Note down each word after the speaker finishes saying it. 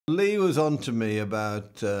Lee was on to me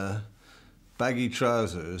about baggy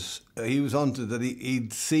trousers. He was on to that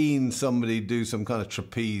he'd seen somebody do some kind of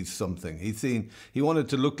trapeze something. He wanted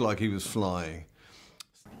to look like he was flying.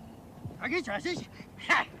 Baggy trousers?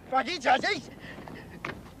 Baggy trousers?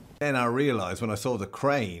 Then I realised when I saw the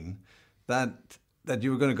crane that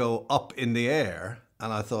you were going to go up in the air,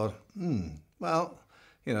 and I thought, well,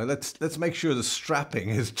 you know, let's make sure the strapping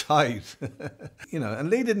is tight. You know,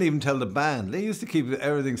 and Lee didn't even tell the band. Lee used to keep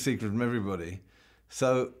everything secret from everybody.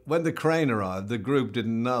 So when the crane arrived, the group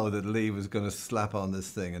didn't know that Lee was going to slap on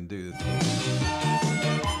this thing and do this.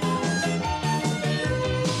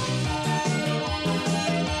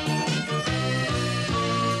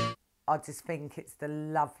 I just think it's the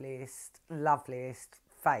loveliest, loveliest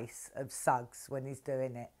face of Suggs when he's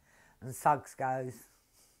doing it. And Suggs goes,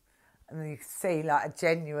 and you can see like a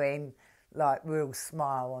genuine, like real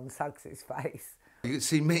smile on Suggs's face. You can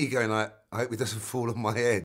see me going like, I hope it doesn't fall on my head.